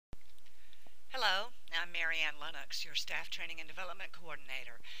Hello, I'm Marianne Lennox, your Staff Training and Development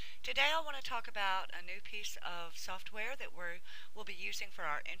Coordinator. Today I want to talk about a new piece of software that we'll be using for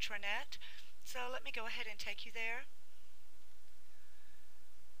our intranet. So let me go ahead and take you there.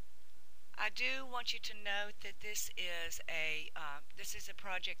 I do want you to note that this is a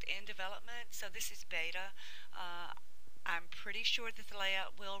project in development, so this is beta. I'm pretty sure that the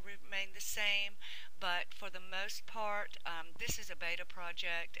layout will remain the same, but for the most part, this is a beta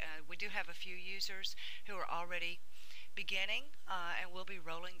project. We do have a few users who are already beginning, and we'll be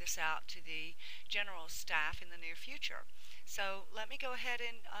rolling this out to the general staff in the near future. So let me go ahead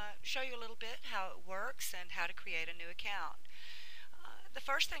and show you a little bit how it works and how to create a new account. The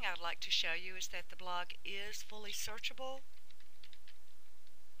first thing I'd like to show you is that the blog is fully searchable,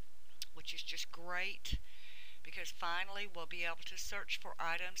 which is just great, because finally we'll be able to search for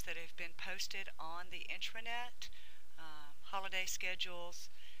items that have been posted on the intranet. Holiday schedules,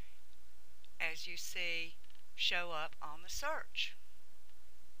 as you see, show up on the search.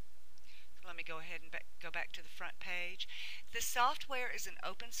 So let me go ahead and go back to the front page. This software is an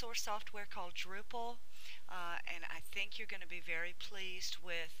open source software called Drupal, and I think you're going to be very pleased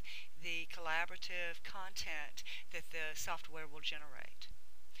with the collaborative content that the software will generate.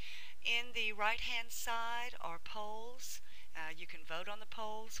 In the right-hand side are polls. You can vote on the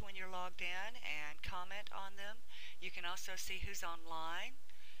polls when you're logged in and comment on them. You can also see who's online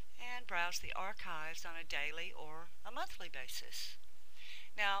and browse the archives on a daily or a monthly basis.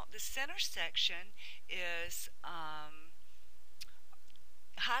 Now, the center section is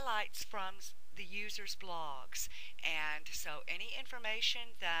highlights from the users' blogs, and so any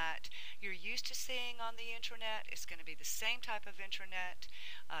information that you're used to seeing on the intranet is going to be the same type of intranet,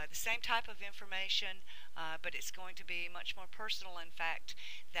 the same type of information, but it's going to be much more personal. In fact,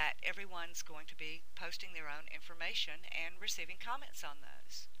 that everyone's going to be posting their own information and receiving comments on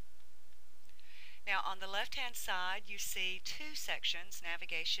those. Now, on the left-hand side, you see two sections,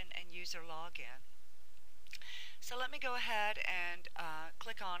 navigation and user login. So let me go ahead and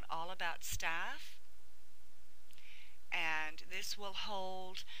click on All About Staff, and this will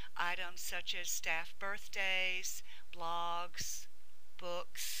hold items such as staff birthdays, blogs,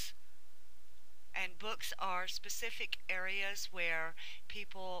 books, and books are specific areas where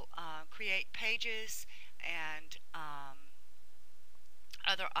people create pages and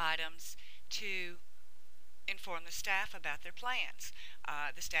other items to inform the staff about their plans.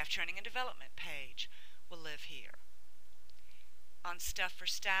 The Staff Training and Development page will live here. On Stuff for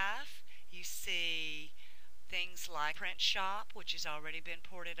Staff, you see things like Print Shop, which has already been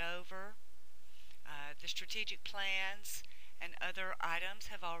ported over. The strategic plans and other items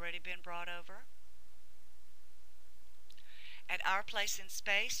have already been brought over. At Our Place in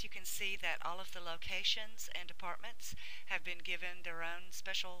Space, you can see that all of the locations and departments have been given their own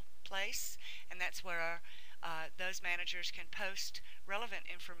special place, and that's where those managers can post relevant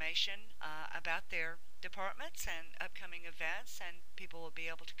information about their departments and upcoming events, and people will be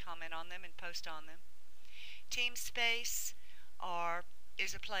able to comment on them and post on them. Team Space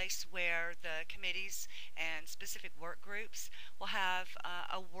is a place where the committees and specific work groups will have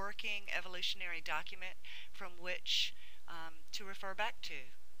a working evolutionary document from which to refer back to.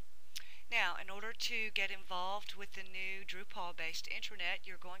 Now, in order to get involved with the new Drupal-based intranet,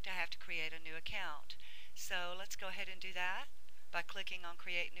 you're going to have to create a new account. So let's go ahead and do that by clicking on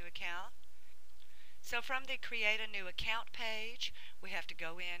Create New Account. So from the Create a New Account page, we have to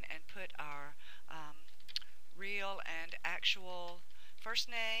go in and put our real and actual first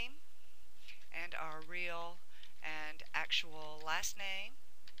name and our real and actual last name.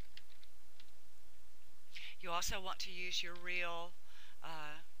 You also want to use your real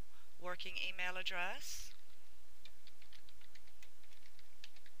working email address.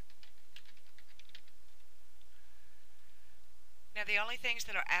 Now, the only things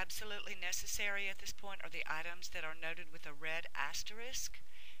that are absolutely necessary at this point are the items that are noted with a red asterisk.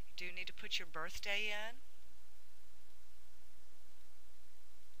 You do need to put your birthday in.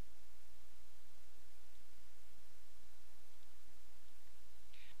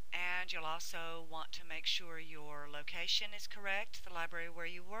 And you'll also want to make sure your location is correct, the library where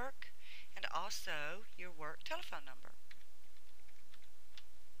you work, and also your work telephone number.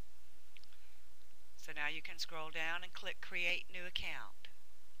 So now you can scroll down and click Create New Account.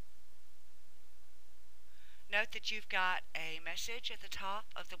 Note that you've got a message at the top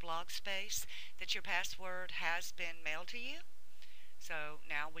of the blog space that your password has been mailed to you. So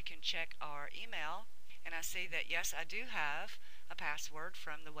now we can check our email, and I see that yes, I do have a password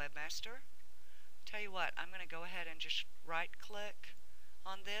from the webmaster. Tell you what, I'm going to go ahead and just right click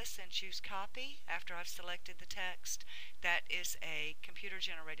on this and choose copy after I've selected the text. That is a computer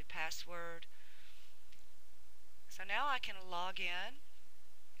generated password. So now I can log in.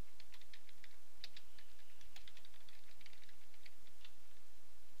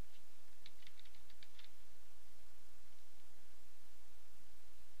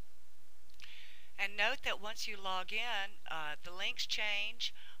 And note that once you log in, the links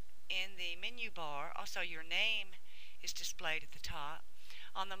change in the menu bar. Also, your name is displayed at the top.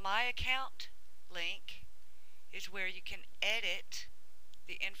 On the My Account link is where you can edit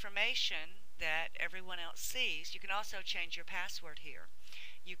the information that everyone else sees. You can also change your password here.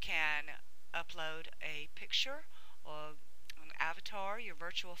 You can upload a picture or an avatar, your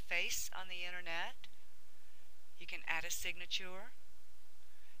virtual face on the internet. You can add a signature.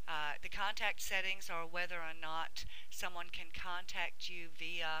 The contact settings are whether or not someone can contact you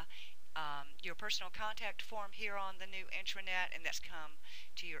via your personal contact form here on the new intranet, and that's come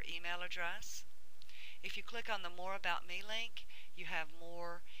to your email address. If you click on the More About Me link, you have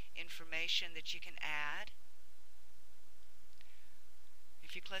more information that you can add.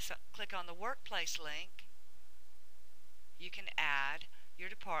 If you click on the Workplace link, you can add your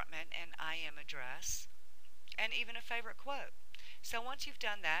department and IM address, and even a favorite quote. So once you've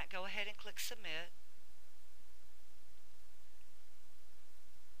done that, go ahead and click Submit.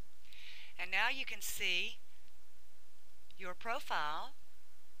 And now you can see your profile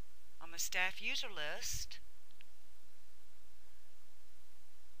on the staff user list,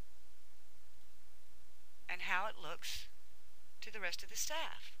 and how it looks to the rest of the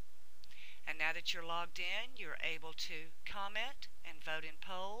staff. And now that you're logged in, you're able to comment and vote in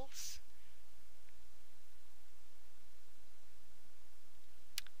polls.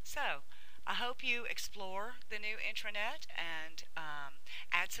 So, I hope you explore the new intranet and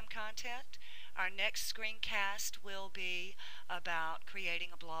add some content. Our next screencast will be about creating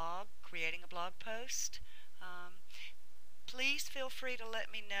a blog post. Please feel free to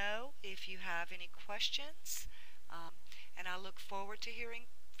let me know if you have any questions, and I look forward to hearing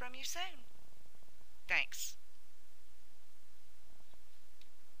from you soon.